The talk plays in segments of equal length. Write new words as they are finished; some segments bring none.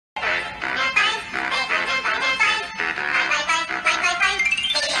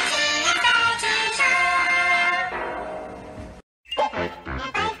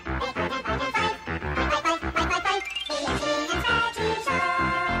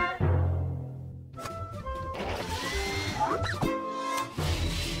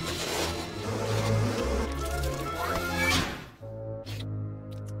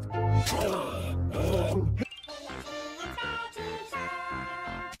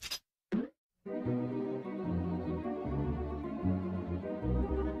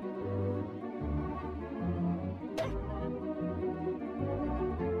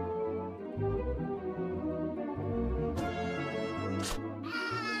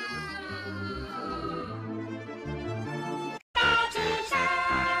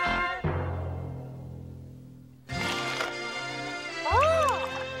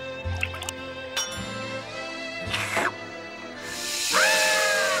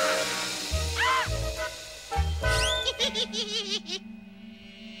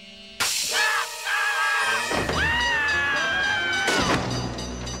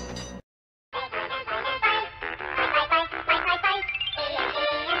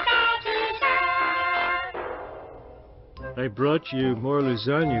I brought you more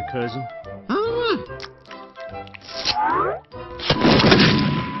lasagna, cousin.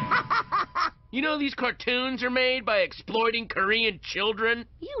 You know these cartoons are made by exploiting Korean children?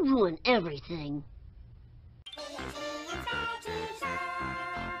 You ruin everything.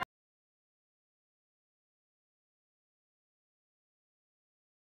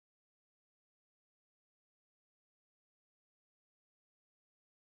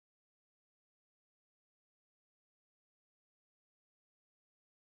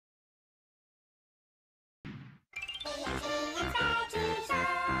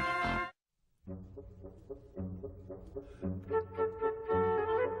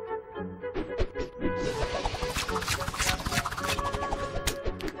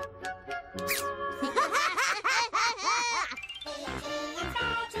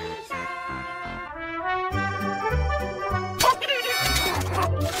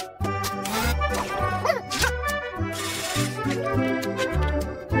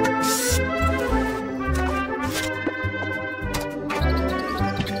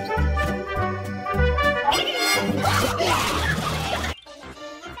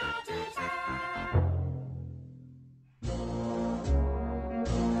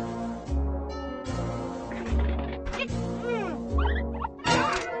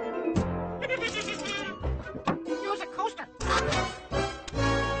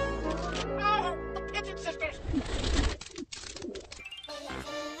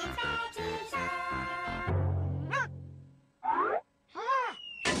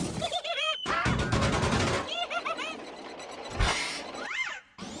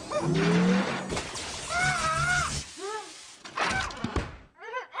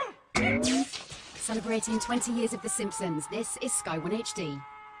 Celebrating 20 years of The Simpsons, this is Sky One HD.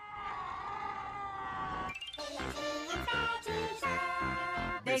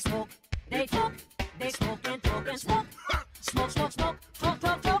 They smoke, they talk, they smoke and talk and smoke. Smoke, smoke, smoke, talk,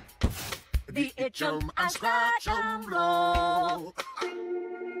 talk, talk. The itch 'em and scratch 'em blow.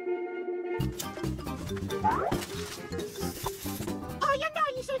 Oh, you know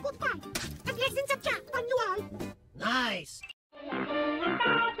you say goodbye and listen to Jack when you are. Nice.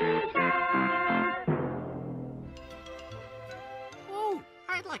 Oh,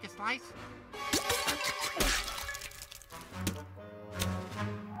 I'd like a slice.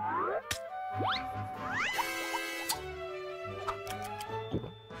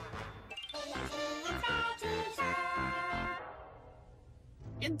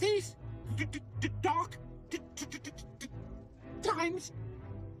 In these dark times.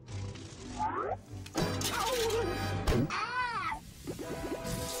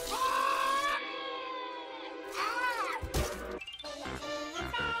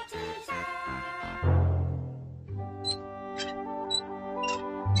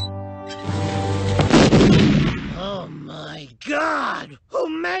 Oh my God! Who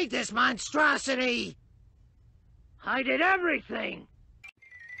made this monstrosity? I did everything!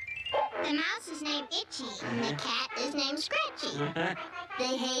 The mouse is named Itchy, and the cat is named Scratchy.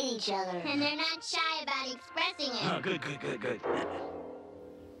 They hate each other, and they're not shy about expressing it. Oh, good, good, good, good.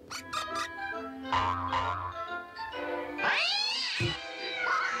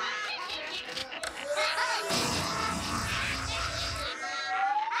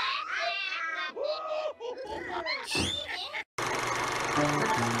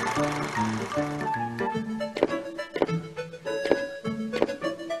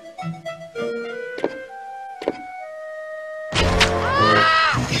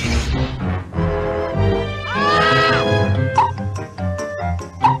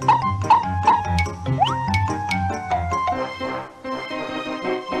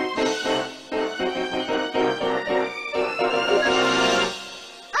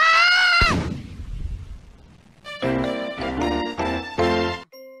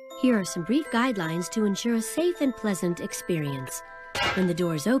 Here are some brief guidelines to ensure a safe and pleasant experience. When the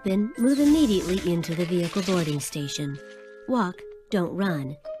doors open, move immediately into the vehicle boarding station. Walk, don't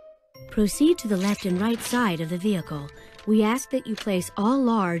run. Proceed to the left and right side of the vehicle. We ask that you place all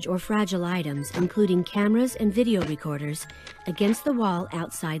large or fragile items, including cameras and video recorders, against the wall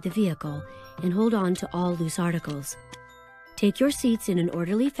outside the vehicle and hold on to all loose articles. Take your seats in an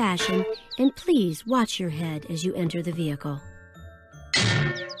orderly fashion and please watch your head as you enter the vehicle.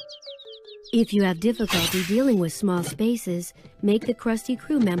 If you have difficulty dealing with small spaces, make the crusty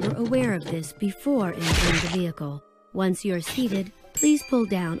crew member aware of this before entering the vehicle. Once you are seated, please pull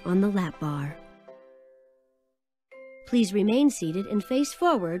down on the lap bar. Please remain seated and face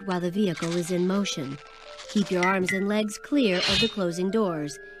forward while the vehicle is in motion. Keep your arms and legs clear of the closing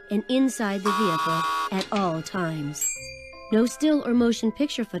doors and inside the vehicle at all times. No still or motion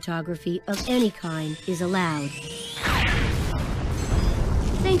picture photography of any kind is allowed.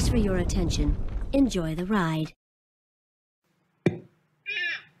 Thanks for your attention. Enjoy the ride.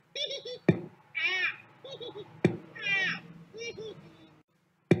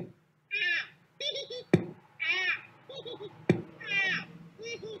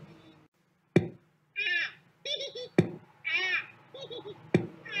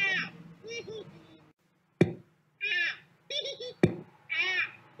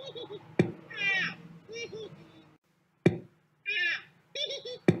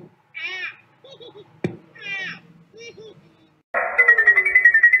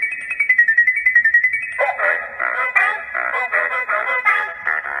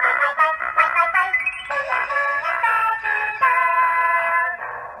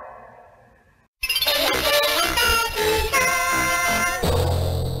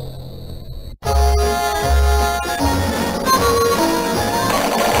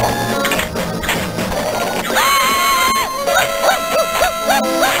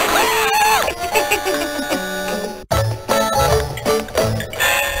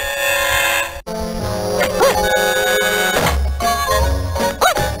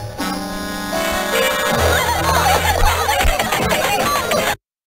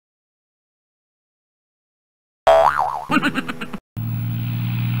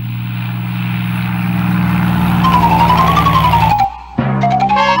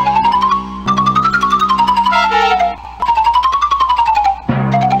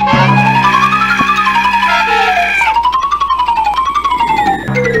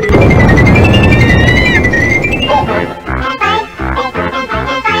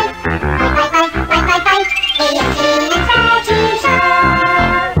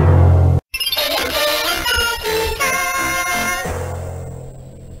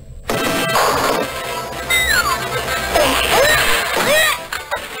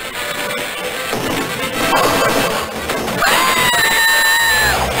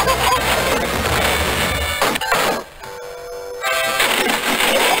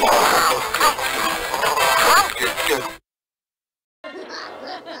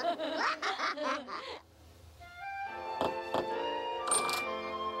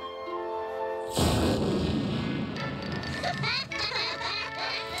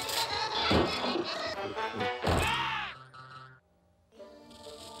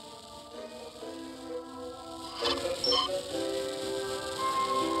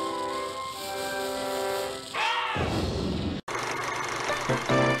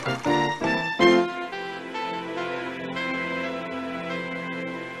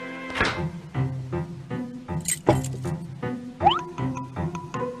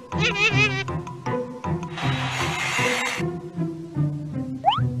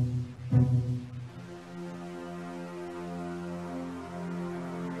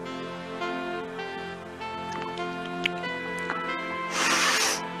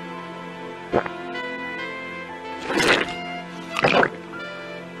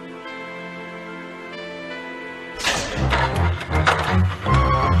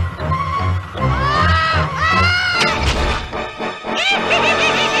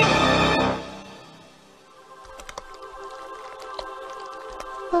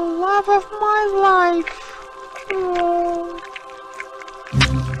 The love of my life. Oh.